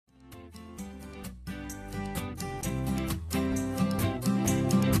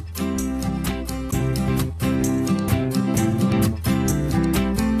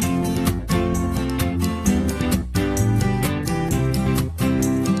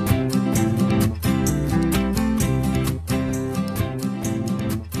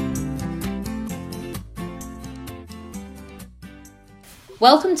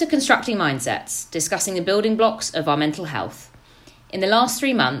Welcome to Constructing Mindsets, discussing the building blocks of our mental health. In the last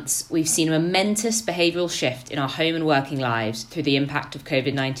 3 months, we've seen a momentous behavioural shift in our home and working lives through the impact of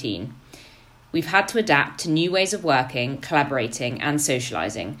COVID-19. We've had to adapt to new ways of working, collaborating and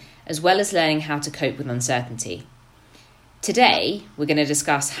socialising, as well as learning how to cope with uncertainty. Today, we're going to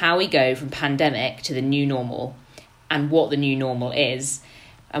discuss how we go from pandemic to the new normal and what the new normal is,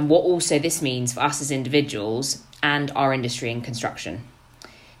 and what also this means for us as individuals and our industry in construction.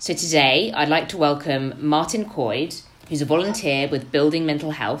 So today, I'd like to welcome Martin Coyd, who's a volunteer with Building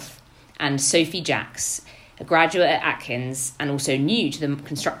Mental Health, and Sophie Jacks, a graduate at Atkins and also new to the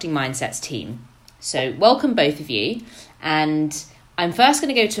Constructing Mindsets team. So welcome both of you. And I'm first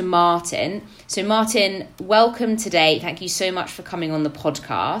going to go to Martin. So Martin, welcome today. Thank you so much for coming on the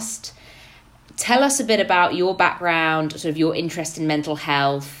podcast. Tell us a bit about your background, sort of your interest in mental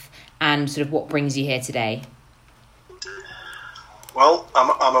health and sort of what brings you here today. Well,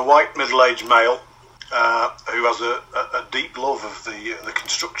 I'm a white middle-aged male who has a deep love of the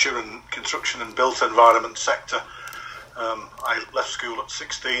construction and built environment sector. I left school at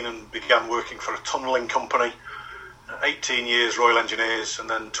 16 and began working for a tunnelling company. 18 years Royal Engineers and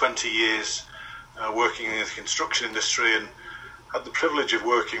then 20 years working in the construction industry, and had the privilege of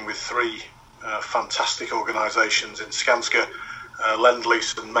working with three fantastic organisations in Skanska,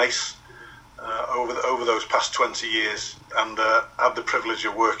 Lend-Lease and Mace over those past 20 years, and had the privilege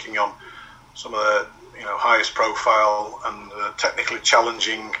of working on some of the highest profile and technically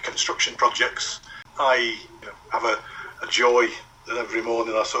challenging construction projects. I have a joy that every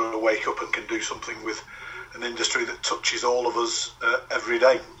morning I sort of wake up and can do something with an industry that touches all of us every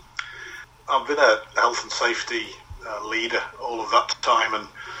day. I've been a health and safety leader all of that time, and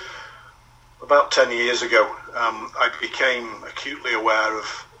about 10 years ago I became acutely aware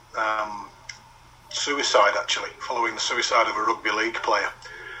of suicide, actually, following the suicide of a rugby league player.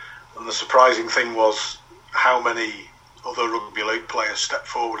 And the surprising thing was how many other rugby league players stepped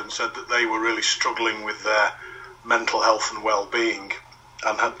forward and said that they were really struggling with their mental health and well-being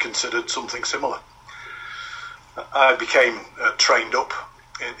and had considered something similar. I became trained up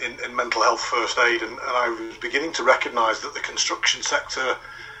in mental health first aid, and I was beginning to recognise that the construction sector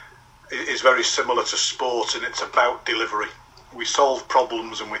is very similar to sport, and it's about delivery. We solve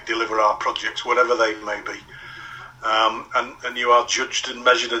problems and we deliver our projects, whatever they may be. And you are judged and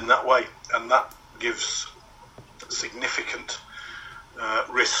measured in that way, and that gives significant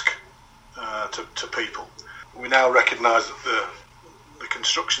risk to people. We now recognise that the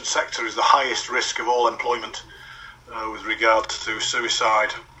construction sector is the highest risk of all employment with regard to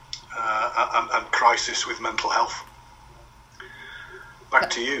suicide and crisis with mental health. Back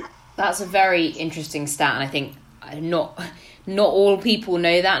to you. That's a very interesting stat, and I think not all people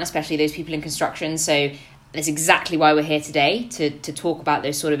know that, and especially those people in construction. So that's exactly why we're here today, to talk about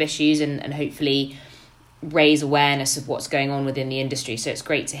those sort of issues and hopefully raise awareness of what's going on within the industry. So it's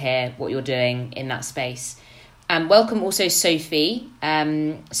great to hear what you're doing in that space. Welcome also Sophie.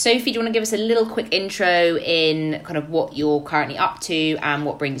 Sophie, do you want to give us a little quick intro in kind of what you're currently up to and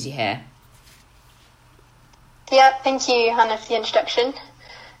what brings you here? Yeah, thank you, Hannah, for the introduction.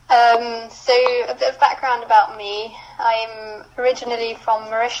 So a bit of background about me. I'm originally from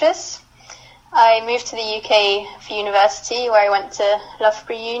Mauritius. I moved to the UK for university, where I went to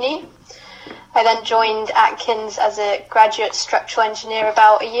Loughborough Uni. I then joined Atkins as a graduate structural engineer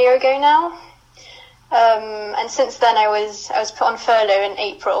about a year ago now. And since then I was put on furlough in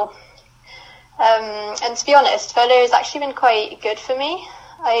April. And to be honest, furlough has actually been quite good for me.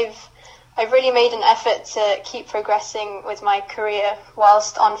 I've really made an effort to keep progressing with my career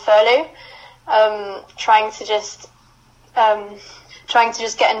whilst on furlough, trying to just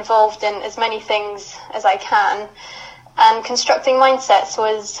get involved in as many things as I can. And Constructing Mindsets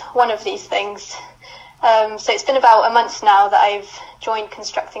was one of these things. So it's been about a month now that I've joined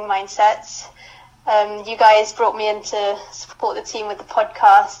Constructing Mindsets. You guys brought me in to support the team with the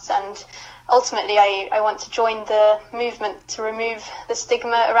podcasts, and ultimately I want to join the movement to remove the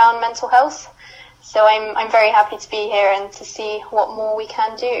stigma around mental health. So I'm very happy to be here and to see what more we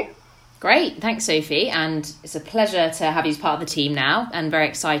can do. Great, thanks Sophie, and it's a pleasure to have you as part of the team now, and very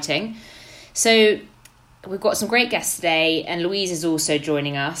exciting. So we've got some great guests today, and Louise is also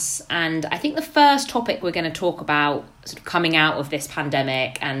joining us, and I think the first topic we're going to talk about, sort of coming out of this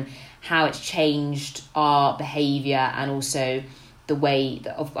pandemic and how it's changed our behaviour and also the way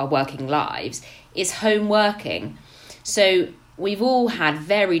of our working lives, is home working. So we've all had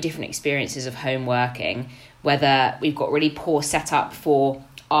very different experiences of home working, whether we've got really poor setup for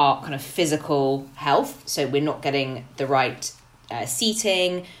our kind of physical health, so we're not getting the right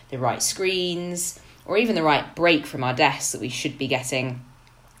seating, the right screens, or even the right break from our desks that we should be getting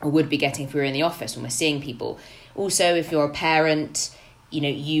or would be getting if we were in the office when we're seeing people. Also, if you're a parent,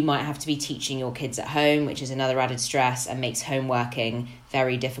 you might have to be teaching your kids at home, which is another added stress and makes home working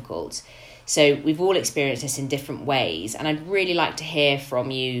very difficult. So we've all experienced this in different ways. And I'd really like to hear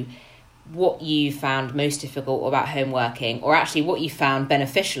from you what you found most difficult about home working, or actually what you found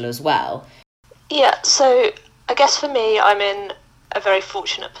beneficial as well. Yeah, so I guess for me, I'm in a very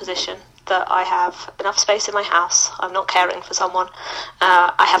fortunate position that I have enough space in my house. I'm not caring for someone.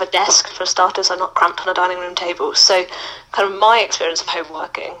 I have a desk for starters. I'm not cramped on a dining room table. So kind of my experience of home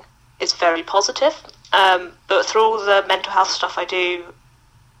working is very positive. But through all the mental health stuff I do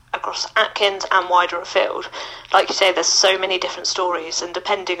across Atkins and wider afield, like you say, there's so many different stories, and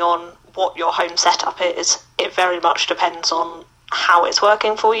depending on what your home setup is, it very much depends on how it's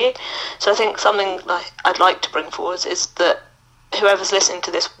working for you. So I think something like I'd like to bring forward is that whoever's listening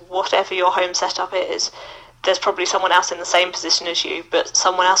to this, whatever your home setup is, there's probably someone else in the same position as you, but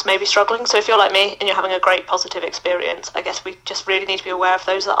someone else may be struggling. So if you're like me and you're having a great positive experience, I guess we just really need to be aware of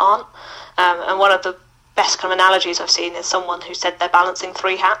those that aren't. And one of the best kind of analogies I've seen is someone who said they're balancing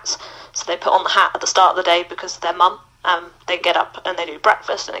 3 hats. So they put on the hat at the start of the day because of their mum. They get up and they do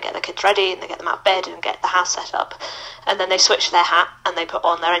breakfast and they get their kids ready and they get them out of bed and get the house set up, and then they switch their hat and they put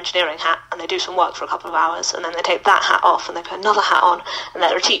on their engineering hat and they do some work for a couple of hours, and then they take that hat off and they put another hat on and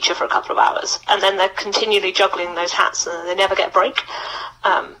they're a teacher for a couple of hours, and then they're continually juggling those hats and they never get a break.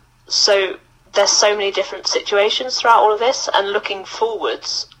 So there's so many different situations throughout all of this, and looking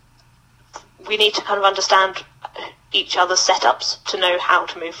forwards we need to kind of understand each other's setups to know how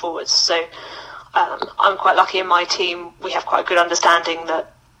to move forwards. So I'm quite lucky in my team. We have quite a good understanding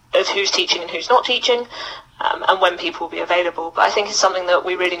of who's teaching and who's not teaching, and when people will be available. But I think it's something that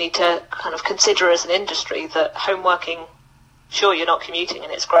we really need to kind of consider as an industry, that home working, sure, you're not commuting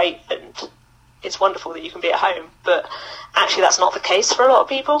and it's great and it's wonderful that you can be at home, but actually that's not the case for a lot of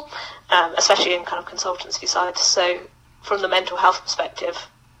people, especially in kind of consultancy side. So from the mental health perspective,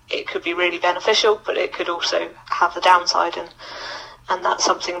 it could be really beneficial, but it could also have the downside, and that's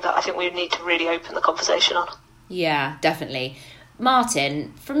something that I think we need to really open the conversation on. Yeah, definitely.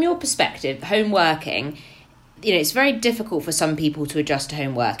 Martin, from your perspective, home working, it's very difficult for some people to adjust to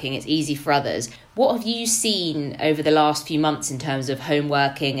home working. It's easy for others. What have you seen over the last few months in terms of home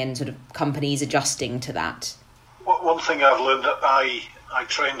working and sort of companies adjusting to that? One thing I've learned, I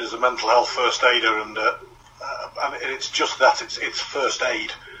trained as a mental health first aider, and it's just that, it's first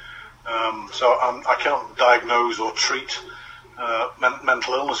aid. So I can't diagnose or treat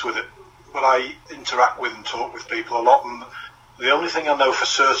mental illness with it, but I interact with and talk with people a lot, and the only thing I know for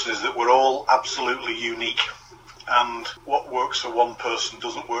certain is that we're all absolutely unique, and what works for one person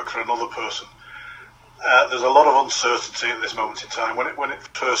doesn't work for another person. There's a lot of uncertainty at this moment in time. When it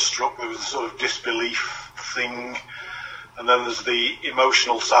first struck, there was a sort of disbelief thing, and then there's the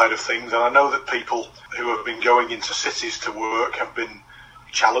emotional side of things, and I know that people who have been going into cities to work have been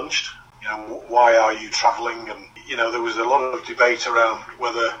challenged. Why are you travelling? And there was a lot of debate around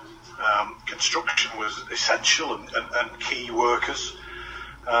whether construction was essential and key workers,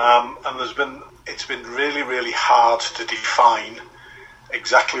 and it's been really, really hard to define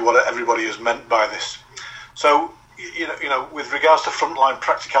exactly what everybody has meant by this. So with regards to frontline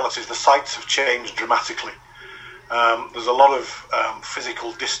practicalities, the sites have changed dramatically. There's a lot of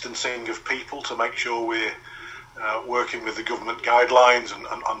physical distancing of people to make sure we're working with the government guidelines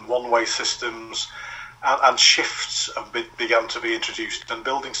and one-way systems, and shifts have begun to be introduced, and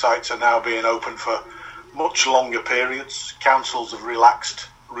building sites are now being open for much longer periods. Councils have relaxed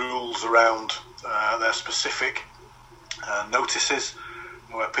rules around their specific notices,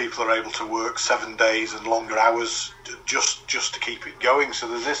 where people are able to work 7 days and longer hours just to keep it going. So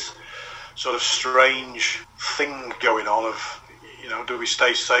there's this sort of strange thing going on of, do we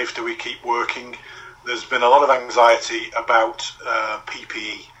stay safe, do we keep working? There's been a lot of anxiety about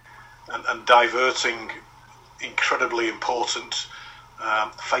PPE and diverting incredibly important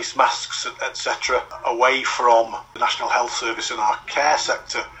face masks, etc., away from the National Health Service and our care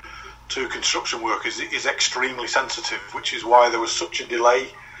sector to construction workers is extremely sensitive, which is why there was such a delay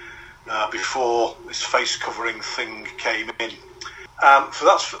before this face covering thing came in. So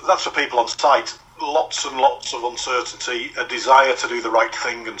that's for people on site. Lots and lots of uncertainty, a desire to do the right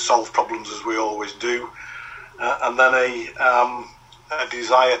thing and solve problems as we always do, and then a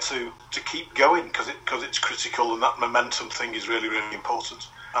desire to keep going because it's critical, and that momentum thing is really, really important.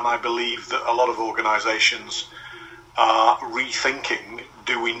 And I believe that a lot of organisations are rethinking,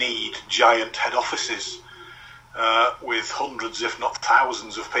 do we need giant head offices with hundreds, if not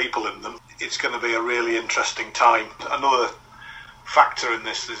thousands of people in them? It's going to be a really interesting time. Another factor in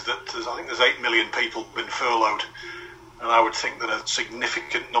this is that I think there's 8 million people been furloughed, and I would think that a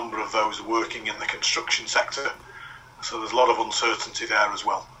significant number of those are working in the construction sector. So there's a lot of uncertainty there as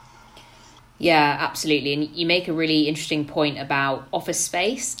well. Yeah, absolutely. And you make a really interesting point about office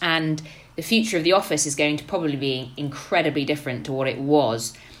space, and the future of the office is going to probably be incredibly different to what it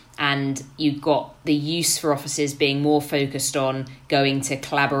was. And you've got the use for offices being more focused on going to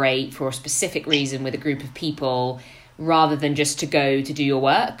collaborate for a specific reason with a group of people rather than just to go to do your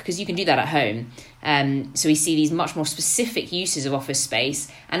work, because you can do that at home. So we see these much more specific uses of office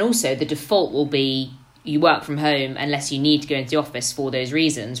space, and also the default will be you work from home unless you need to go into the office for those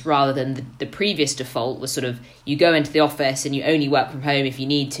reasons, rather than the previous default was sort of you go into the office and you only work from home if you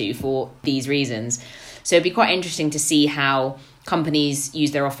need to for these reasons. So it'd be quite interesting to see how companies use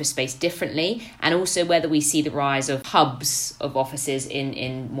their office space differently, and also whether we see the rise of hubs of offices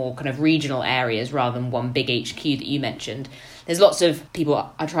in more kind of regional areas rather than one big HQ that you mentioned. There's lots of people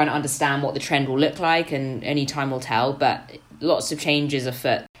are trying to understand what the trend will look like, and only time will tell, but lots of changes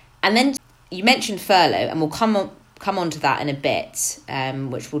afoot. And then you mentioned furlough, and we'll come on to that in a bit,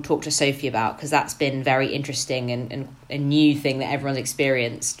 which we'll talk to Sophie about, because that's been very interesting and a new thing that everyone's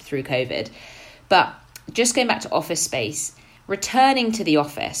experienced through COVID. But just going back to office space, returning to the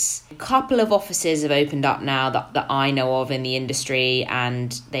office, a couple of offices have opened up now that I know of in the industry,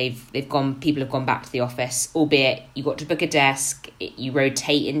 and people have gone back to the office, albeit you've got to book a desk, you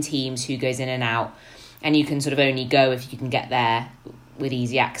rotate in teams who goes in and out, and you can sort of only go if you can get there with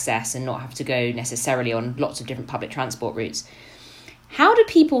easy access and not have to go necessarily on lots of different public transport routes. How do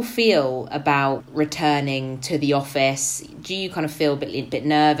people feel about returning to the office? Do you kind of feel a bit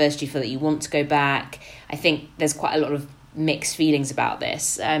nervous? Do you feel that you want to go back? I think there's quite a lot of mixed feelings about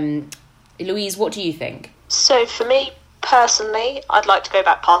this. Louise, what do you think? So for me personally, I'd like to go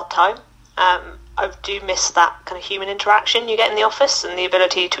back part-time. I do miss that kind of human interaction you get in the office and the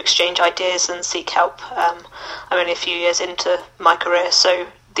ability to exchange ideas and seek help. I'm only a few years into my career, so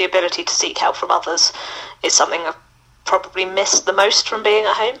the ability to seek help from others is something I've probably missed the most from being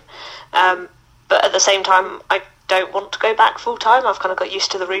at home. But at the same time, I don't want to go back full-time. I've kind of got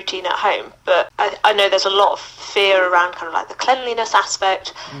used to the routine at home. But I know there's a lot of fear around kind of like the cleanliness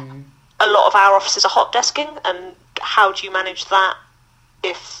aspect. A lot of our offices are hot desking, and how do you manage that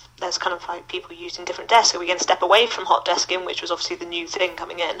if there's kind of like people using different desks? Are we going to step away from hot desking, which was obviously the new thing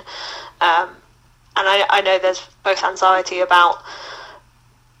coming in? And I know there's both anxiety about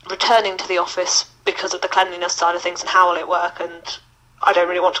returning to the office because of the cleanliness side of things and how will it work, and I don't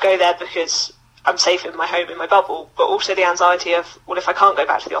really want to go there because I'm safe in my home, in my bubble, but also the anxiety of, well, if I can't go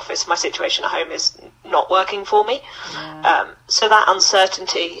back to the office, my situation at home is not working for me. So that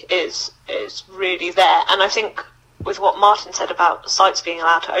uncertainty is really there. And I think with what Martin said about sites being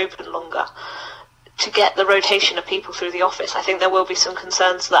allowed to open longer, to get the rotation of people through the office, I think there will be some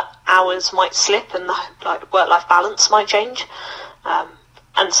concerns that hours might slip and the work-life balance might change.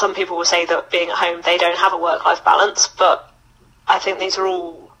 And some people will say that being at home, they don't have a work-life balance, but I think these are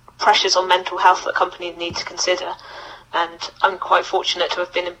all pressures on mental health that companies need to consider. And I'm quite fortunate to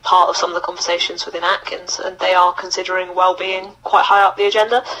have been in part of some of the conversations within Atkins, and they are considering well-being quite high up the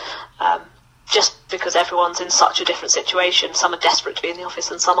agenda. Just because everyone's in such a different situation. Some are desperate to be in the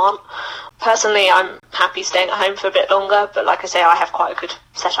office and some aren't. Personally, I'm happy staying at home for a bit longer, but like I say, I have quite a good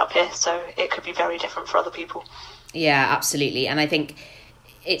setup here, so it could be very different for other people. Yeah, absolutely. And I think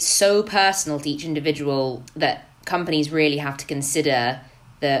it's so personal to each individual that companies really have to consider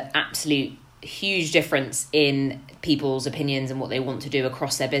the absolute huge difference in people's opinions and what they want to do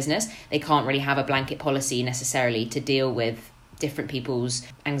across their business. They can't really have a blanket policy necessarily to deal with different people's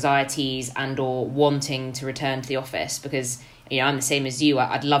anxieties and or wanting to return to the office, because I'm the same as you.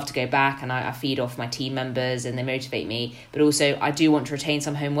 I'd love to go back, and I feed off my team members and they motivate me, but also I do want to retain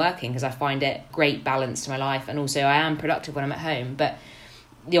some home working because I find it great balance to my life, and also I am productive when I'm at home. But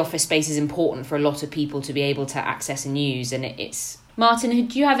the office space is important for a lot of people to be able to access and use, and it's Martin,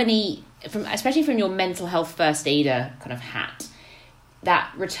 do you have any, especially from your mental health first aider kind of hat,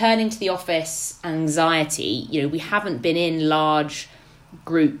 that returning to the office anxiety, we haven't been in large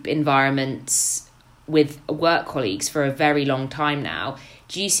group environments with work colleagues for a very long time now.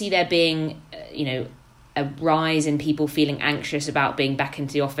 Do you see there being, a rise in people feeling anxious about being back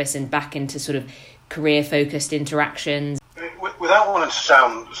into the office and back into sort of career-focused interactions? Without wanting to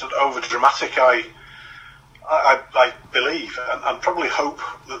sound sort of over-dramatic, I believe and probably hope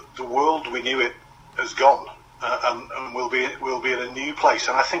that the world we knew it has gone. And we'll be in a new place,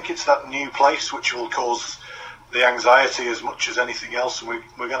 and I think it's that new place which will cause the anxiety as much as anything else, and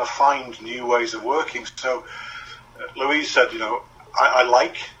we're going to find new ways of working. So Louise said, I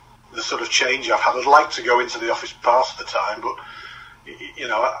like the sort of change I've had. I'd like to go into the office part of the time, but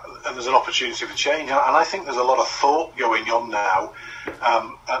and there's an opportunity for change. And I think there's a lot of thought going on now.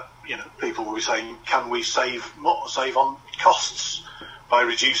 People will be saying, can we save on costs by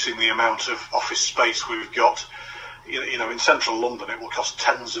reducing the amount of office space we've got? In central London, it will cost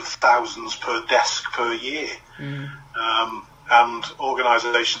tens of thousands per desk per year. And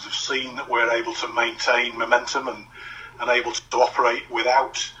organisations have seen that we're able to maintain momentum and able to operate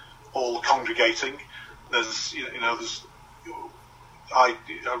without all congregating. I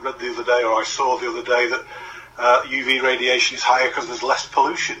read the other day, or I saw the other day, that UV radiation is higher because there's less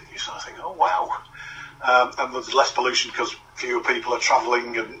pollution. You sort of think, oh wow. And there's less pollution because fewer people are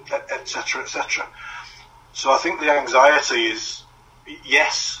travelling, and et cetera, et cetera. So I think the anxiety is,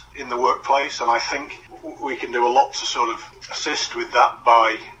 yes, in the workplace, and I think we can do a lot to sort of assist with that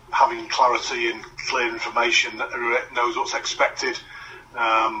by having clarity and clear information that knows what's expected,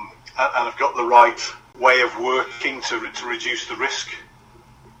 and have got the right way of working to reduce the risk.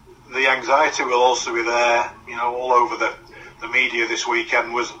 The anxiety will also be there, all over the media this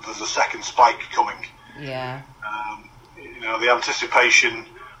weekend. There's a second spike coming. Yeah. The anticipation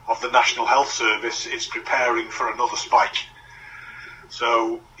of the National Health Service is preparing for another spike.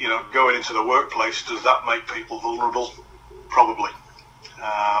 So, going into the workplace, does that make people vulnerable? Probably.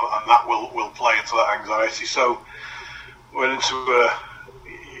 And that will play into that anxiety. So we're into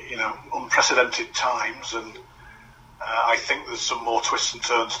unprecedented times, and I think there's some more twists and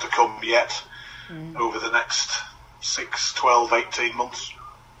turns to come yet over the next 6, 12, 18 months.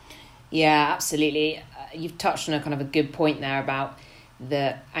 Yeah, absolutely. You've touched on a kind of a good point there about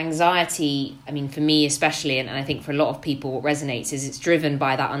the anxiety. I mean, for me especially, and I think for a lot of people, what resonates is it's driven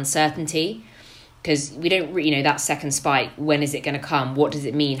by that uncertainty, because we don't really that second spike, when is it going to come? What does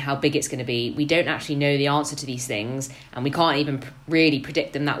it mean? How big it's going to be? We don't actually know the answer to these things, and we can't even really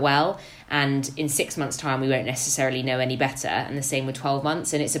predict them that well. And in 6 months' time, we won't necessarily know any better, and the same with 12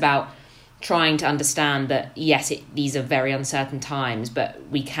 months. And it's about trying to understand that, yes, these are very uncertain times, but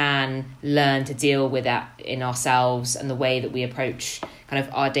we can learn to deal with that in ourselves and the way that we approach kind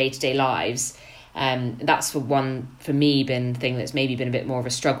of our day-to-day lives. That's for me, been the thing that's maybe been a bit more of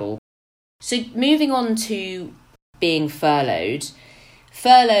a struggle. So moving on to being furloughed.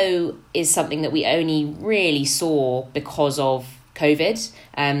 Furlough is something that we only really saw because of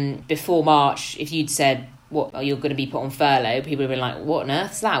COVID. Before March, if you'd said, you're going to be put on furlough, people would have been like, what on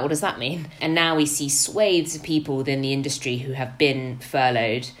earth is that? What does that mean? And now we see swathes of people within the industry who have been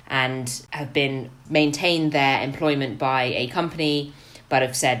furloughed and have been maintained their employment by a company, but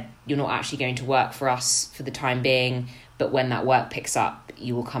have said, you're not actually going to work for us for the time being, but when that work picks up,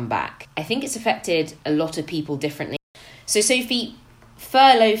 you will come back. I think it's affected a lot of people differently. So Sophie,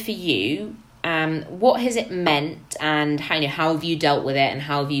 furlough for you, what has it meant, and how have you dealt with it, and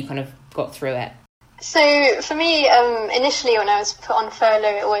how have you kind of got through it? So for me, initially when I was put on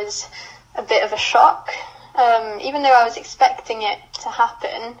furlough, it was a bit of a shock. Even though I was expecting it to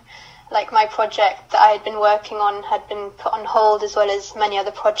happen, like my project that I had been working on had been put on hold, as well as many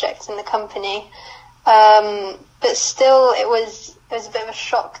other projects in the company. But still, it was a bit of a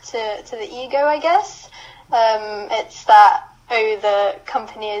shock to the ego, I guess. It's that, the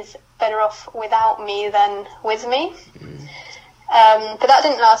company is better off without me than with me. But that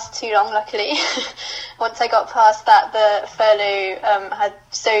didn't last too long, luckily. Once I got past that, the furlough had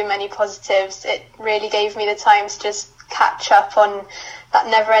so many positives. It really gave me the time to just catch up on that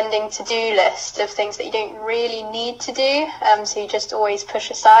never-ending to-do list of things that you don't really need to do, so you just always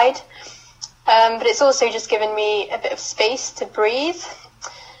push aside. But it's also just given me a bit of space to breathe.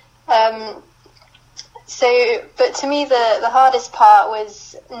 But to me, the hardest part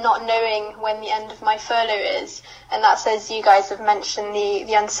was not knowing when the end of my furlough is. And that's, as you guys have mentioned,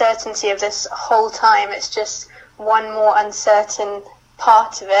 the uncertainty of this whole time. It's just one more uncertain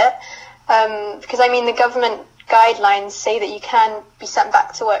part of it. Because, the government guidelines say that you can be sent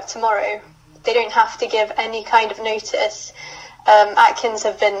back to work tomorrow. They don't have to give any kind of notice. Atkins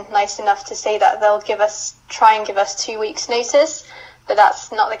have been nice enough to say that they'll try and give us 2 weeks notice, but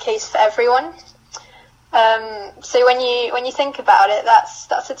that's not the case for everyone. So when you think about it,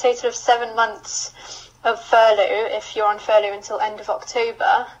 that's a total of 7 months of furlough if you're on furlough until end of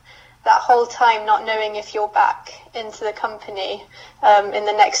October. That whole time not knowing if you're back into the company in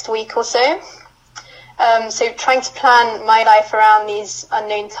the next week or so. So trying to plan my life around these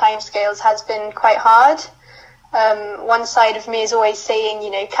unknown timescales has been quite hard. One side of me is always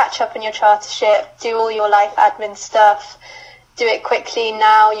saying, catch up on your chartership, do all your life admin stuff, do it quickly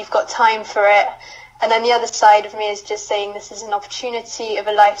now, you've got time for it. And then the other side of me is just saying this is an opportunity of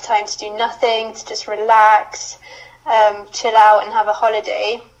a lifetime to do nothing, to just relax, chill out and have a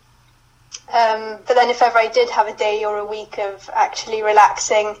holiday. But then if ever I did have a day or a week of actually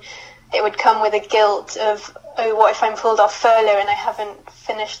relaxing, it would come with a guilt of, oh, what if I'm pulled off furlough and I haven't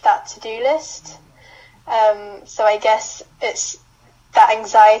finished that to-do list? So I guess it's that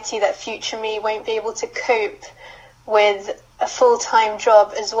anxiety that future me won't be able to cope with a full-time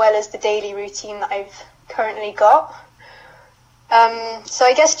job as well as the daily routine that I've currently got. So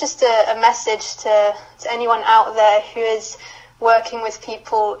I guess just a message to anyone out there who is working with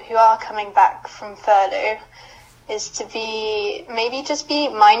people who are coming back from furlough is to be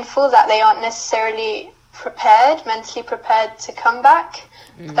mindful that they aren't necessarily mentally prepared to come back,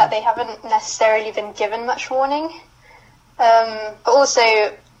 that they haven't necessarily been given much warning. But also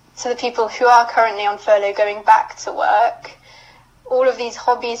to the people who are currently on furlough going back to work, all of these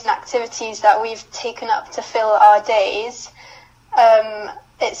hobbies and activities that we've taken up to fill our days,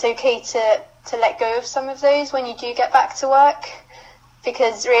 it's okay to let go of some of those when you do get back to work,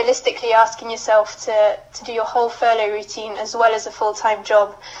 because realistically asking yourself to do your whole furlough routine as well as a full-time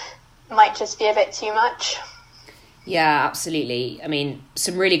job might just be a bit too much. Yeah, absolutely. I mean,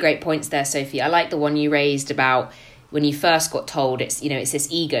 some really great points there, Sophie. I like the one you raised about when you first got told it's this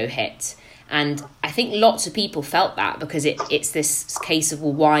ego hit. And I think lots of people felt that because it's this case of,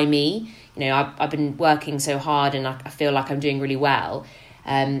 well, why me? I've been working so hard and I feel like I'm doing really well.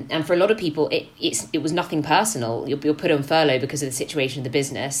 And for a lot of people, it was nothing personal. You're put on furlough because of the situation of the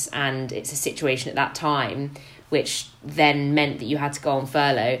business, and it's a situation at that time which then meant that you had to go on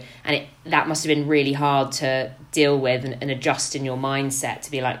furlough, and that must have been really hard to deal with and adjust in your mindset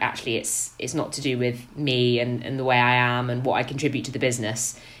to be like, actually, it's not to do with me and the way I am and what I contribute to the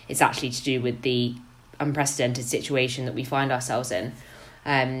business. It's actually to do with the unprecedented situation that we find ourselves in.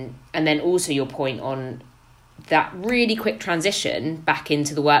 And then also your point on that really quick transition back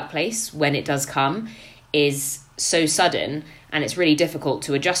into the workplace when it does come is so sudden, and it's really difficult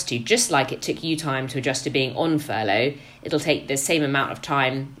to adjust to. Just like it took you time to adjust to being on furlough, it'll take the same amount of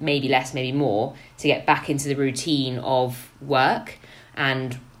time, maybe less, maybe more, to get back into the routine of work.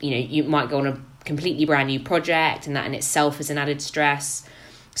 And you might go on a completely brand new project, and that in itself is an added stress.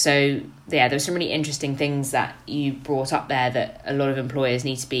 So yeah, there's some really interesting things that you brought up there that a lot of employers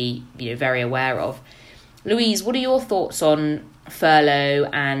need to be very aware of. Louise, what are your thoughts on furlough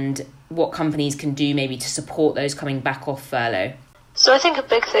and what companies can do maybe to support those coming back off furlough? So I think a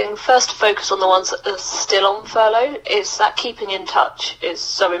big thing, first to focus on the ones that are still on furlough, is that keeping in touch is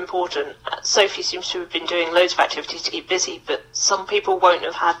so important. Sophie seems to have been doing loads of activities to keep busy, but some people won't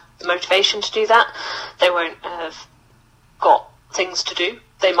have had the motivation to do that. They won't have got things to do.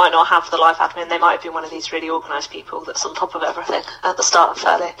 They might not have the life admin. They might have been one of these really organised people that's on top of everything at the start of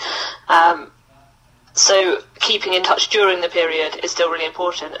furlough. So keeping in touch during the period is still really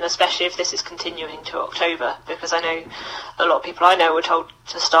important, and especially if this is continuing to October, because I know a lot of people I know were told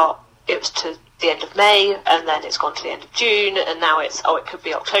to start, it was to the end of May, and then it's gone to the end of June, and now it could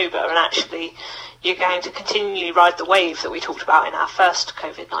be October, and actually you're going to continually ride the wave that we talked about in our first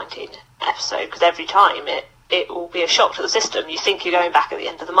COVID-19 episode, because every time it will be a shock to the system. You think you're going back at the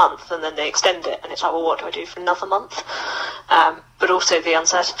end of the month, and then they extend it, and it's like, well, what do I do for another month? But also the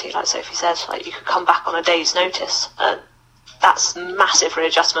uncertainty, like Sophie said, like you could come back on a day's notice, and that's massive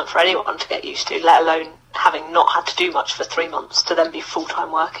readjustment for anyone to get used to, let alone having not had to do much for 3 months to then be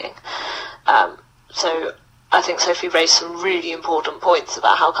full-time working. So I think Sophie raised some really important points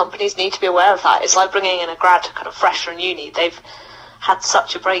about how companies need to be aware of that. It's like bringing in a grad kind of fresh from uni. They've had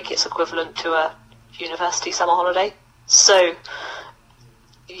such a break, it's equivalent to a university summer holiday, so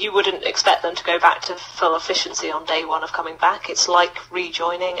you wouldn't expect them to go back to full efficiency on day one of coming back. It's like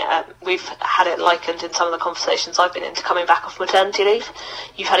rejoining. We've had it likened in some of the conversations I've been into coming back off maternity leave.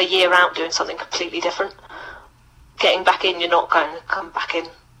 You've had a year out doing something completely different. Getting back in, you're not going to come back in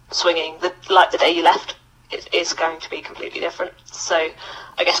swinging like the day you left. It is going to be completely different. So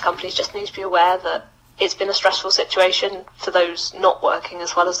I guess companies just need to be aware that it's been a stressful situation for those not working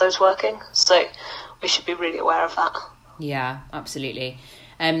as well as those working. So we should be really aware of that. Yeah, absolutely.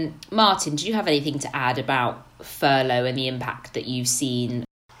 Martin, do you have anything to add about furlough and the impact that you've seen?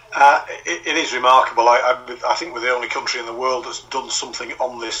 It is remarkable. I think we're the only country in the world that's done something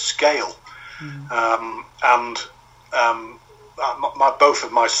on this scale. Both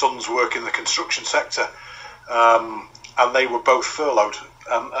of my sons work in the construction sector, and they were both furloughed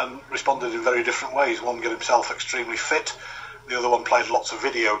and responded in very different ways. One got himself extremely fit. The other one played lots of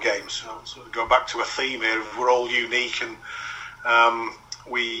video games. So going back to a theme here, we're all unique, and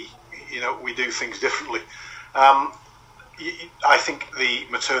we do things differently. I think the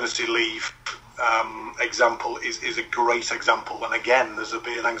maternity leave example is a great example. And again, there's a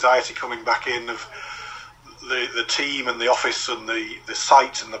bit of anxiety coming back in of the team and the office and the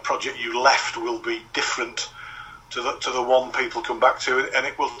site and the project you left will be different to the one people come back to, and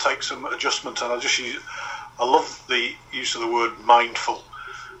it will take some adjustment. And I love the use of the word mindful,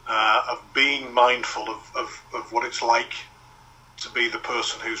 of being mindful of what it's like to be the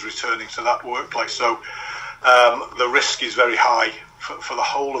person who's returning to that workplace. So the risk is very high for the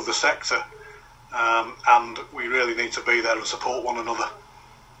whole of the sector, and we really need to be there and support one another.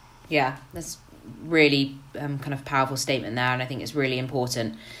 Yeah, that's really kind of powerful statement there, and I think it's really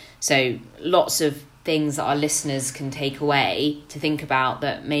important. So lots of things that our listeners can take away to think about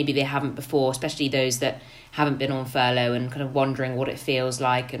that maybe they haven't before, especially those that haven't been on furlough and kind of wondering what it feels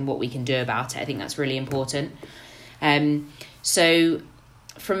like and what we can do about it. I think that's really important. So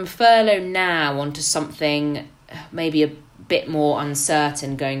from furlough now onto something maybe a bit more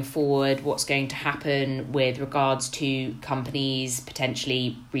uncertain going forward, what's going to happen with regards to companies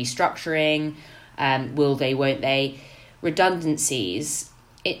potentially restructuring, will they, won't they, redundancies.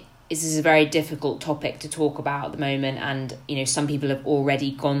 This is a very difficult topic to talk about at the moment, and some people have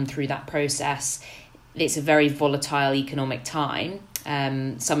already gone through that process. It's a very volatile economic time.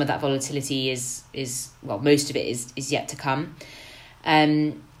 Some of that volatility is most of it is yet to come.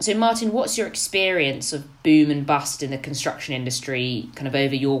 So Martin, what's your experience of boom and bust in the construction industry kind of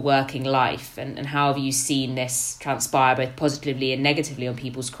over your working life, and how have you seen this transpire both positively and negatively on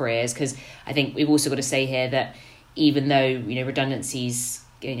people's careers? Because I think we've also got to say here that even though redundancies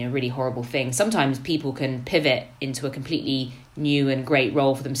really horrible thing, sometimes people can pivot into a completely new and great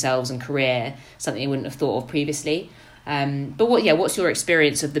role for themselves and career, something they wouldn't have thought of previously. But what's your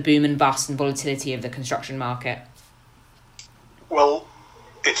experience of the boom and bust and volatility of the construction market? Well,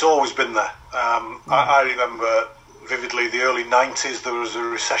 it's always been there. I remember vividly the early 90s, there was a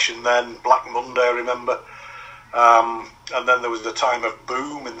recession then, Black Monday I remember, and then there was the time of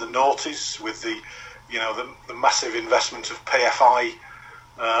boom in the noughties with the massive investment of PFI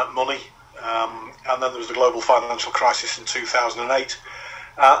money, and then there was the global financial crisis in 2008,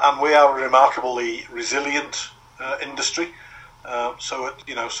 and we are a remarkably resilient industry, so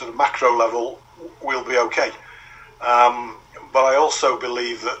at sort of macro level we'll be okay, but I also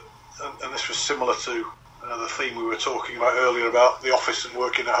believe that, and this was similar to the theme we were talking about earlier about the office and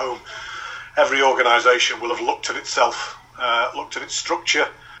working at home, every organisation will have looked at itself, looked at its structure,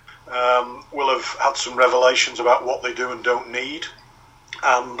 will have had some revelations about what they do and don't need.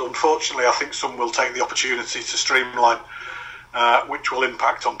 And unfortunately, I think some will take the opportunity to streamline, which will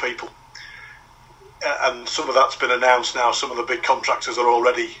impact on people. And some of that's been announced now. Some of the big contractors are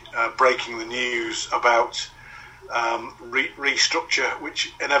already breaking the news about restructure,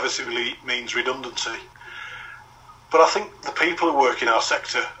 which inevitably means redundancy. But I think the people who work in our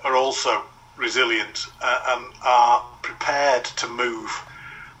sector are also resilient and are prepared to move.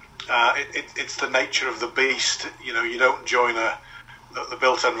 It's the nature of the beast. You don't join the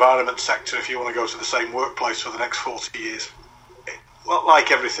built environment sector if you want to go to the same workplace for the next 40 years.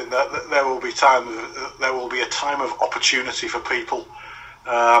 Like everything, there will be a time of opportunity for people,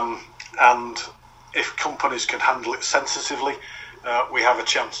 and if companies can handle it sensitively, we have a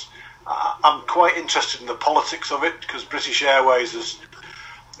chance. I'm quite interested in the politics of it, because British Airways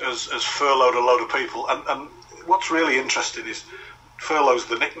has furloughed a load of people, and what's really interesting is furlough's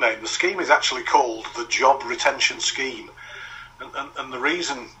the nickname. The scheme is actually called the Job Retention Scheme. And the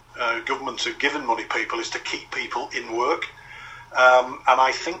reason governments have given money people is to keep people in work. And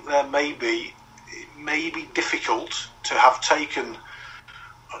I think it may be difficult to have taken,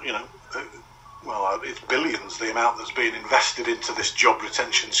 it's billions, the amount that's being invested into this job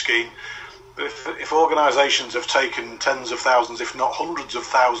retention scheme. But if organisations have taken tens of thousands, if not hundreds of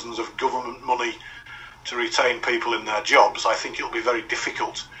thousands of government money to retain people in their jobs, I think it'll be very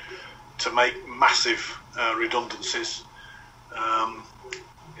difficult to make massive redundancies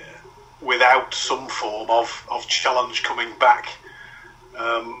without some form of challenge coming back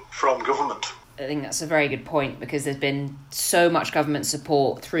from government. I think that's a very good point, because there's been so much government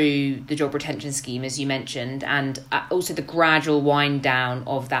support through the job retention scheme, as you mentioned, and also the gradual wind down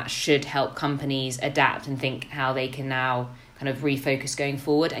of that should help companies adapt and think how they can now kind of refocus going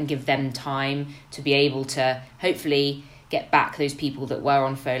forward and give them time to be able to hopefully get back those people that were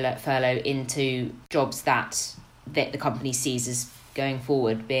on furlough into jobs that the company sees as going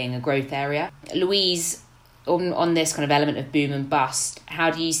forward being a growth area. Louise, on this kind of element of boom and bust, how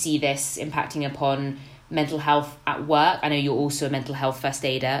do you see this impacting upon mental health at work? I know you're also a mental health first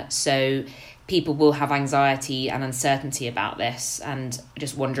aider, so people will have anxiety and uncertainty about this, and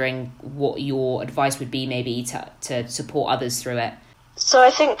just wondering what your advice would be maybe to support others through it. So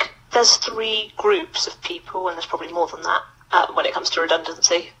I think there's 3 groups of people, and there's probably more than that, when it comes to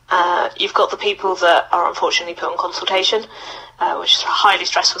redundancy. You've got the people that are unfortunately put on consultation, which is a highly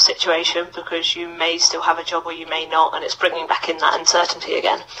stressful situation because you may still have a job or you may not, and it's bringing back in that uncertainty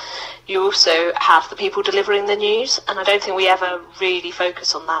again. You also have the people delivering the news, and I don't think we ever really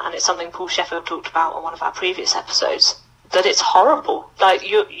focus on that, and it's something Paul Sheffield talked about on one of our previous episodes, that it's horrible. Like,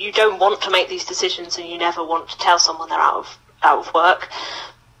 you don't want to make these decisions, and you never want to tell someone they're out of work,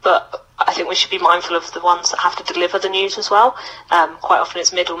 but I think we should be mindful of the ones that have to deliver the news as well. Quite often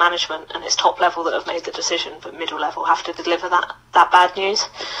it's middle management and it's top level that have made the decision, but middle level have to deliver that bad news.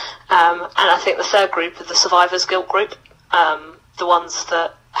 And I think the third group are the survivors' guilt group, the ones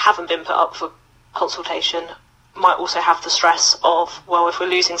that haven't been put up for consultation might also have the stress of, well, if we're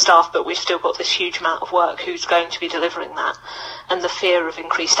losing staff but we've still got this huge amount of work, who's going to be delivering that? And the fear of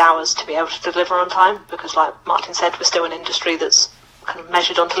increased hours to be able to deliver on time, because like Martin said, we're still an industry that's kind of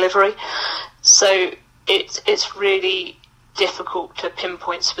measured on delivery. So it's really difficult to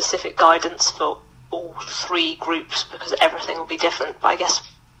pinpoint specific guidance for all three groups because everything will be different. But I guess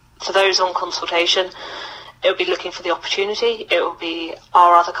for those on consultation, it'll be looking for the opportunity. It will be,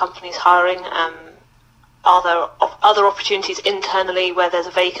 are other companies hiring? Are there other opportunities internally where there's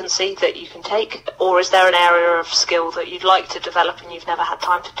a vacancy that you can take? Or is there an area of skill that you'd like to develop and you've never had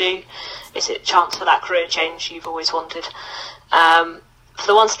time to do? Is it a chance for that career change you've always wanted? For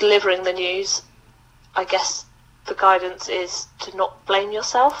the ones delivering the news, I guess the guidance is to not blame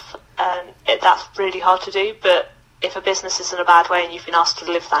yourself. That's really hard to do, but if a business is in a bad way and you've been asked to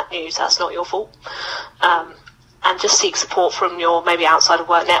deliver that news, that's not your fault. And just seek support from your maybe outside of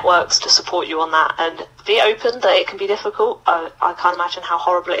work networks to support you on that, and be open that it can be difficult. I can't imagine how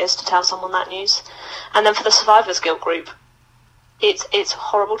horrible it is to tell someone that news. And then for the survivors guilt group, it's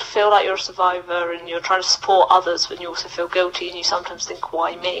horrible to feel like you're a survivor and you're trying to support others when you also feel guilty and you sometimes think,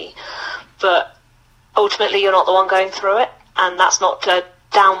 why me? But ultimately you're not the one going through it, and that's not to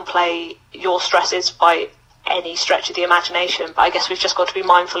downplay your stresses by any stretch of the imagination, but I guess we've just got to be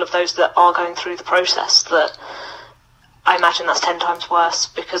mindful of those that are going through the process, that I imagine that's 10 times worse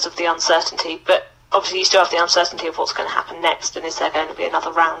because of the uncertainty. But obviously you still have the uncertainty of what's going to happen next, and is there going to be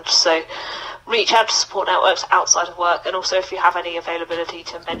another round? So reach out to support networks outside of work, and also if you have any availability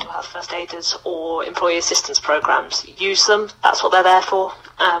to mental health first aiders or employee assistance programs, use them. That's what they're there for.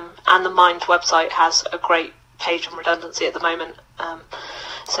 And the Mind website has a great page on redundancy at the moment,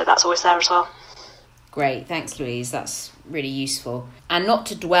 so that's always there as well. Great, thanks Louise, that's really useful. And not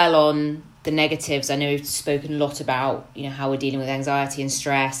to dwell on the negatives, I know we've spoken a lot about, how we're dealing with anxiety and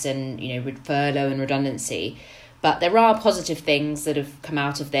stress and, furlough and redundancy, but there are positive things that have come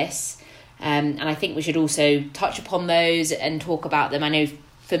out of this. And I think we should also touch upon those and talk about them. I know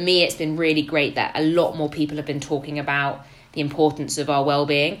for me, it's been really great that a lot more people have been talking about the importance of our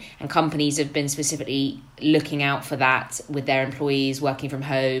well-being, and companies have been specifically looking out for that with their employees working from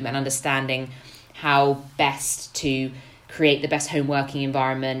home and understanding how best to create the best home working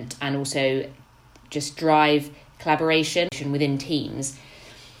environment and also just drive collaboration within teams.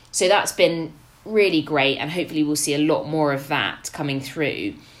 So that's been really great, and hopefully we'll see a lot more of that coming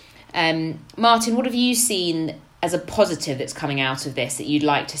through. Martin, what have you seen as a positive that's coming out of this that you'd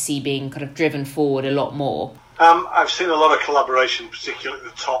like to see being kind of driven forward a lot more? I've seen a lot of collaboration, particularly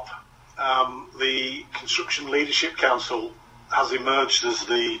at the top. The Construction Leadership Council has emerged as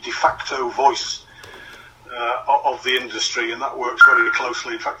the de facto voice of the industry, and that works very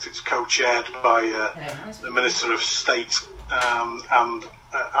closely. In fact, it's co-chaired by the Minister of State and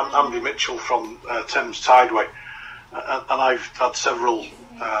Andy Mitchell from Thames Tideway. And I've had several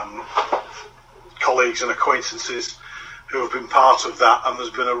colleagues and acquaintances who have been part of that, and there's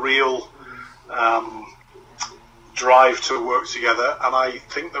been a real drive to work together. And I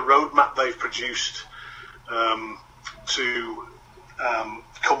think the roadmap they've produced to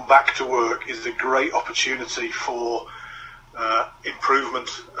come back to work is a great opportunity for improvement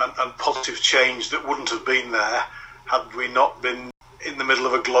and positive change that wouldn't have been there had we not been in the middle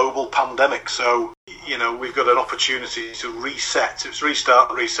of a global pandemic. So, we've got an opportunity to reset. It's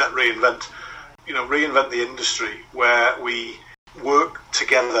restart, reset, reinvent. Reinvent the industry where we work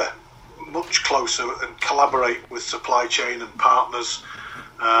together much closer and collaborate with supply chain and partners.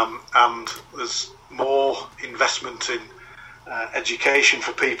 And there's more investment in education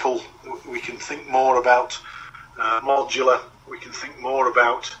for people. We can think more about modular. We can think more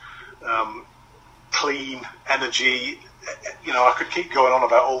about clean energy. I could keep going on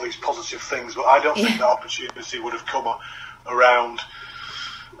about all these positive things, but I don't think that opportunity would have come around,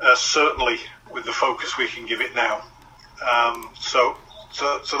 certainly with the focus we can give it now. So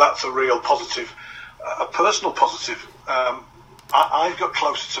that's a real positive. A personal positive, I've got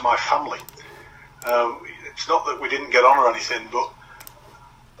closer to my family. it's not that we didn't get on or anything, but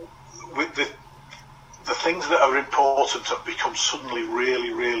with the things that are important have become suddenly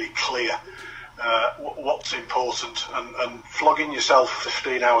really, really clear. What's important, and flogging yourself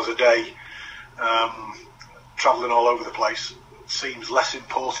 15 hours a day, travelling all over the place, seems less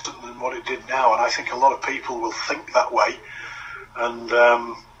important than what it did now. And I think a lot of people will think that way. And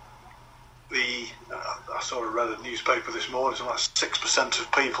I sort of read a newspaper this morning, something like 6%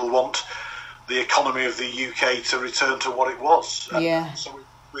 of people want the economy of the UK to return to what it was. Yeah. So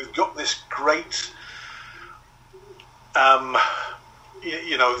we've got this great,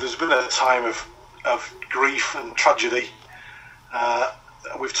 there's been a time of grief and tragedy.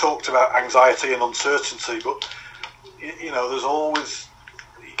 We've talked about anxiety and uncertainty, but there's always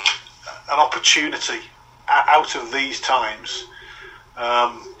an opportunity out of these times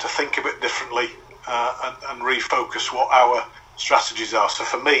to think a bit differently and refocus what our strategies are. So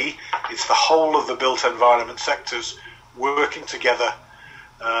for me, it's the whole of the built environment sectors working together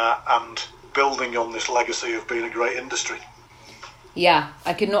and building on this legacy of being a great industry. Yeah,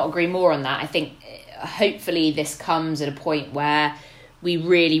 I could not agree more on that. I think hopefully this comes at a point where we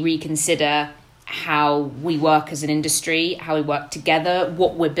really reconsider how we work as an industry, how we work together,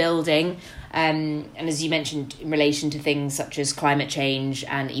 what we're building. And as you mentioned, in relation to things such as climate change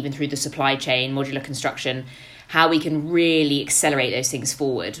and even through the supply chain, modular construction, how we can really accelerate those things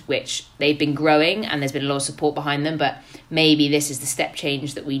forward, which they've been growing and there's been a lot of support behind them, but maybe this is the step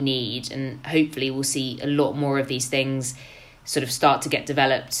change that we need. And hopefully we'll see a lot more of these things sort of start to get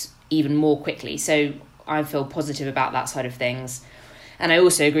developed even more quickly. So I feel positive about that side of things. And I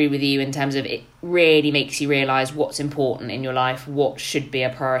also agree with you in terms of it really makes you realise what's important in your life, what should be a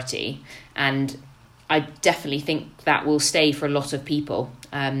priority. And I definitely think that will stay for a lot of people.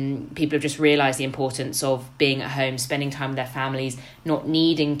 People have just realised the importance of being at home, spending time with their families, not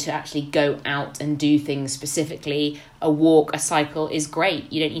needing to actually go out and do things specifically. A walk, a cycle is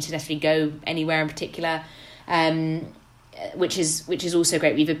great. You don't need to necessarily go anywhere in particular, which is also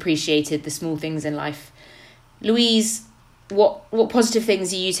great. We've appreciated the small things in life. Louise, what positive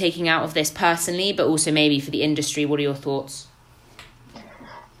things are you taking out of this personally, but also maybe for the industry? What are your thoughts?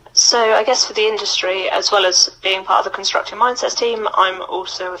 So I guess for the industry, as well as being part of the Constructing Mindsets team, I'm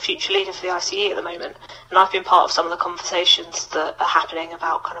also a future leader for the ICE at the moment. And I've been part of some of the conversations that are happening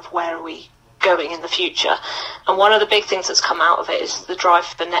about kind of where are we going in the future. And one of the big things that's come out of it is the drive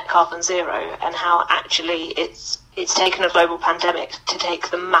for net carbon zero, and how actually it's taken a global pandemic to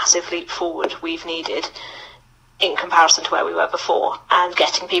take the massive leap forward we've needed in comparison to where we were before, and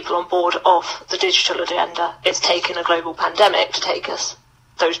getting people on board of the digital agenda. It's taken a global pandemic to take us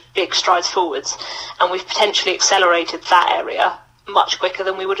those big strides forwards, and we've potentially accelerated that area much quicker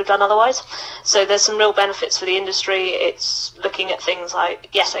than we would have done otherwise. So there's some real benefits for the industry. It's looking at things like,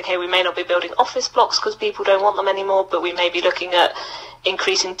 yes, okay, we may not be building office blocks because people don't want them anymore, but we may be looking at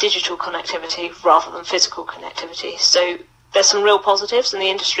increasing digital connectivity rather than physical connectivity. So there's some real positives, and the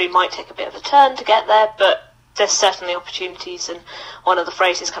industry might take a bit of a turn to get there, but there's certainly opportunities, and one of the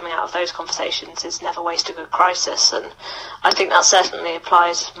phrases coming out of those conversations is never waste a good crisis, and I think that certainly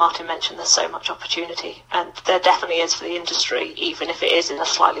applies. Martin mentioned there's so much opportunity, and there definitely is for the industry, even if it is in a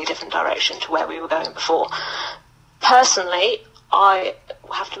slightly different direction to where we were going before. Personally, I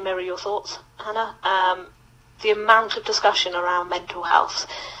have to mirror your thoughts, Hannah. The amount of discussion around mental health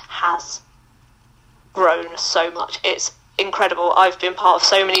has grown so much. It's incredible. I've been part of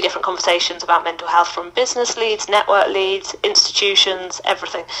so many different conversations about mental health, from business leads, network leads, institutions,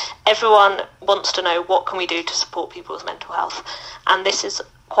 everything. Everyone wants to know, what can we do to support people's mental health? And this is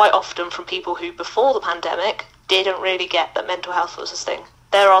quite often from people who before the pandemic didn't really get that mental health was a thing.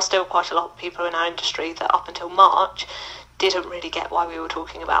 There are still quite a lot of people in our industry that up until March didn't really get why we were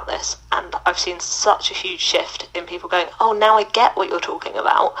talking about this, and I've seen such a huge shift in people going, oh, now I get what you're talking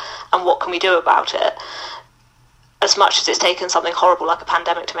about, and what can we do about it? As much as it's taken something horrible like a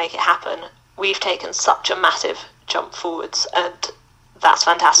pandemic to make it happen, we've taken such a massive jump forwards, and that's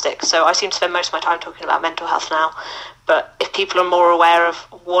fantastic. So I seem to spend most of my time talking about mental health now, but if people are more aware of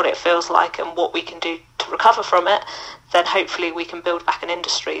what it feels like and what we can do to recover from it, then hopefully we can build back an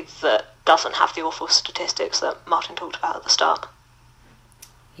industry that doesn't have the awful statistics that Martin talked about at the start.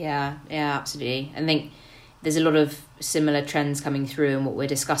 Yeah, absolutely. I think there's a lot of similar trends coming through in what we're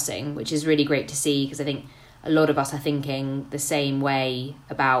discussing, which is really great to see, because I think a lot of us are thinking the same way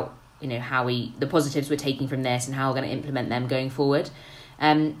about, how the positives we're taking from this and how we're going to implement them going forward.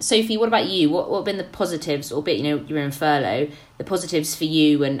 Sophie, what about you? What have been the positives, albeit, you're in furlough, the positives for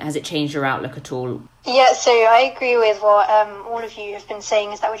you, and has it changed your outlook at all? Yeah, so I agree with what all of you have been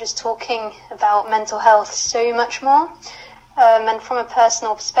saying, is that we're just talking about mental health so much more. And from a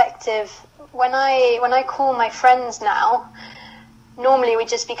personal perspective, when I call my friends now, normally we'd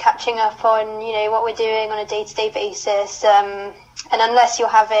just be catching up on, you know, what we're doing on a day-to-day basis. And unless you're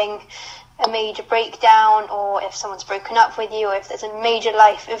having a major breakdown, or if someone's broken up with you, or if there's a major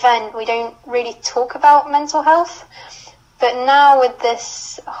life event, we don't really talk about mental health. But now with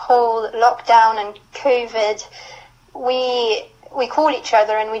this whole lockdown and COVID, we call each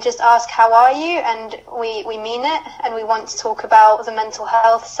other and we just ask, how are you? And we mean it, and we want to talk about the mental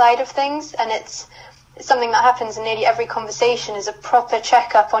health side of things. And it's something that happens in nearly every conversation, is a proper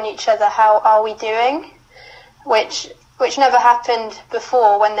checkup on each other. How are we doing? Which never happened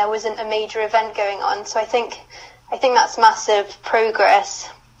before when there wasn't a major event going on. So I think that's massive progress.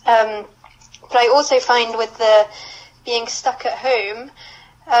 But I also find with the being stuck at home,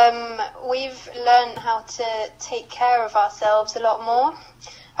 we've learned how to take care of ourselves a lot more.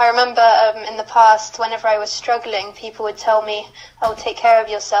 I remember in the past, whenever I was struggling, people would tell me, oh, take care of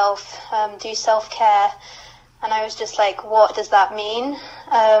yourself, do self-care. And I was just like, what does that mean?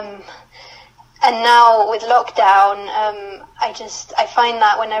 And now with lockdown, I find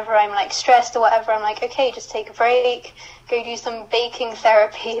that whenever I'm like stressed or whatever, I'm like, okay, just take a break, go do some baking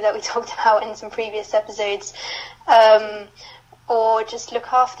therapy that we talked about in some previous episodes. Or just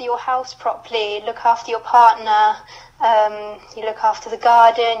look after your house properly, look after your partner, you look after the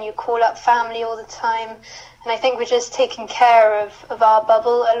garden, you call up family all the time. And I think we're just taking care of our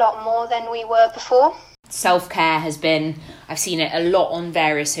bubble a lot more than we were before. Self-care has been, I've seen it a lot on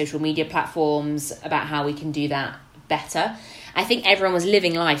various social media platforms about how we can do that better. I think everyone was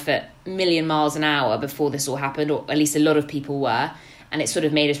living life at a million miles an hour before this all happened, or at least a lot of people were. And it sort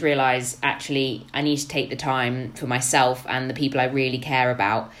of made us realise, actually, I need to take the time for myself and the people I really care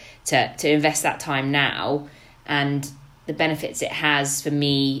about to invest that time now. And the benefits it has for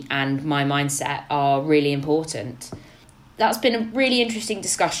me and my mindset are really important. That's been a really interesting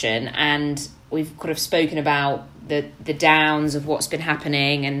discussion, and we've kind of spoken about the downs of what's been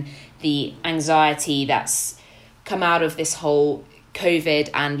happening and the anxiety that's come out of this whole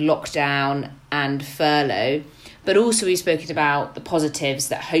COVID and lockdown and furlough. But also we've spoken about the positives,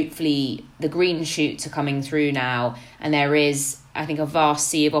 that hopefully the green shoots are coming through now, and there is, I think, a vast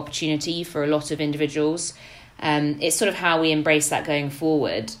sea of opportunity for a lot of individuals. It's sort of how we embrace that going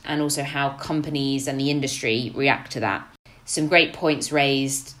forward, and also how companies and the industry react to that. Some great points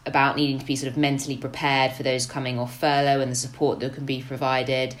raised about needing to be sort of mentally prepared for those coming off furlough and the support that can be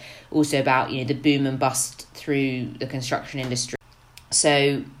provided. Also about, you know, the boom and bust through the construction industry.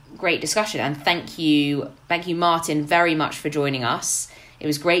 So great discussion, and thank you Martin very much for joining us. It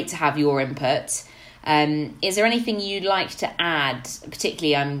was great to have your input. Is there anything you'd like to add?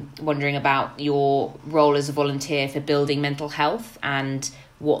 Particularly, I'm wondering about your role as a volunteer for Building Mental Health and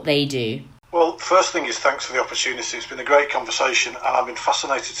what they do. Well, first thing is thanks for the opportunity. It's been a great conversation, and I've been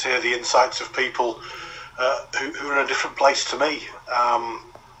fascinated to hear the insights of people who are in a different place to me, and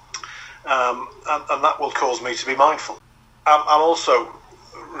that will cause me to be mindful. I'm also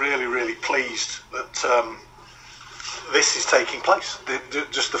really, really pleased that this is taking place.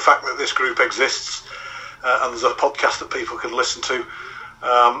 Just the fact that this group exists, and there's a podcast that people can listen to,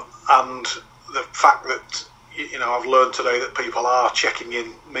 and the fact that, you know, I've learned today that people are checking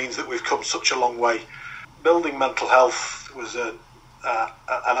in, means that we've come such a long way. Building mental health was an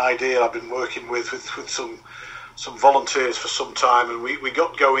idea I've been working with some volunteers for some time, and we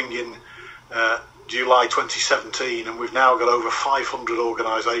got going in July 2017, and we've now got over 500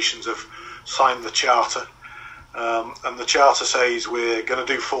 organisations have signed the charter, and the charter says we're going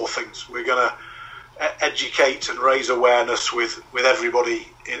to do four things. We're going to educate and raise awareness with everybody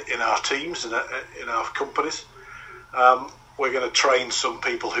in our teams and in our companies. We're going to train some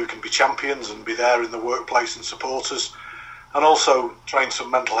people who can be champions and be there in the workplace and support us, and also train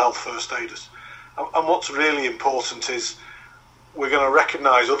some mental health first aiders. And what's really important is we're going to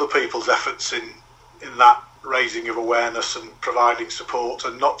recognise other people's efforts in that raising of awareness and providing support,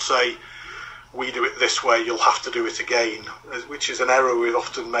 and not say, we do it this way, you'll have to do it again, which is an error we've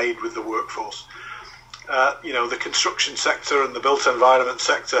often made with the workforce. The construction sector and the built environment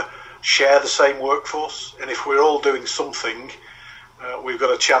sector share the same workforce, and if we're all doing something, we've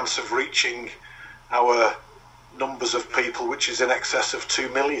got a chance of reaching our numbers of people, which is in excess of 2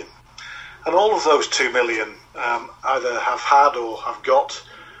 million. And all of those 2 million either have had or have got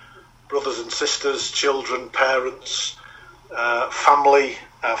brothers and sisters, children, parents, family,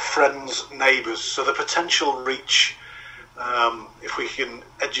 friends, neighbours. So the potential reach, if we can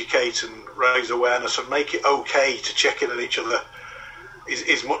educate and raise awareness and make it okay to check in on each other,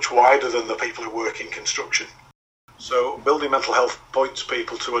 is much wider than the people who work in construction. So Building Mental Health points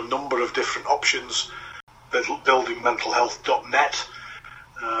people to a number of different options. Buildingmentalhealth.net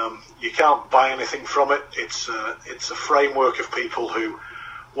You can't buy anything from it. It's a framework of people who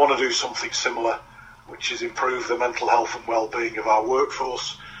want to do something similar, which is improve the mental health and well-being of our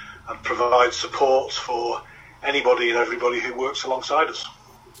workforce and provide support for anybody and everybody who works alongside us.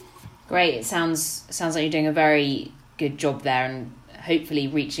 Great. It sounds like you're doing a very good job there, and hopefully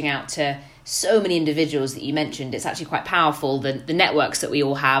reaching out to so many individuals that you mentioned. It's actually quite powerful, the networks that we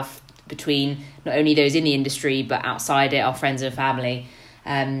all have between not only those in the industry but outside it, our friends and family.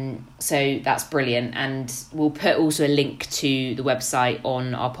 So that's brilliant, and we'll put also a link to the website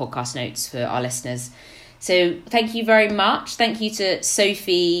on our podcast notes for our listeners. So thank you very much. Thank you to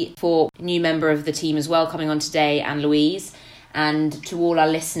Sophie, for a new member of the team as well, coming on today, and Louise. And to all our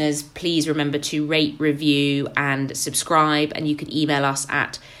listeners, please remember to rate, review and subscribe, and you can email us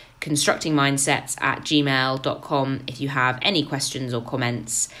at constructingmindsets@gmail.com if you have any questions or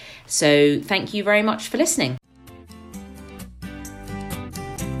comments. So thank you very much for listening.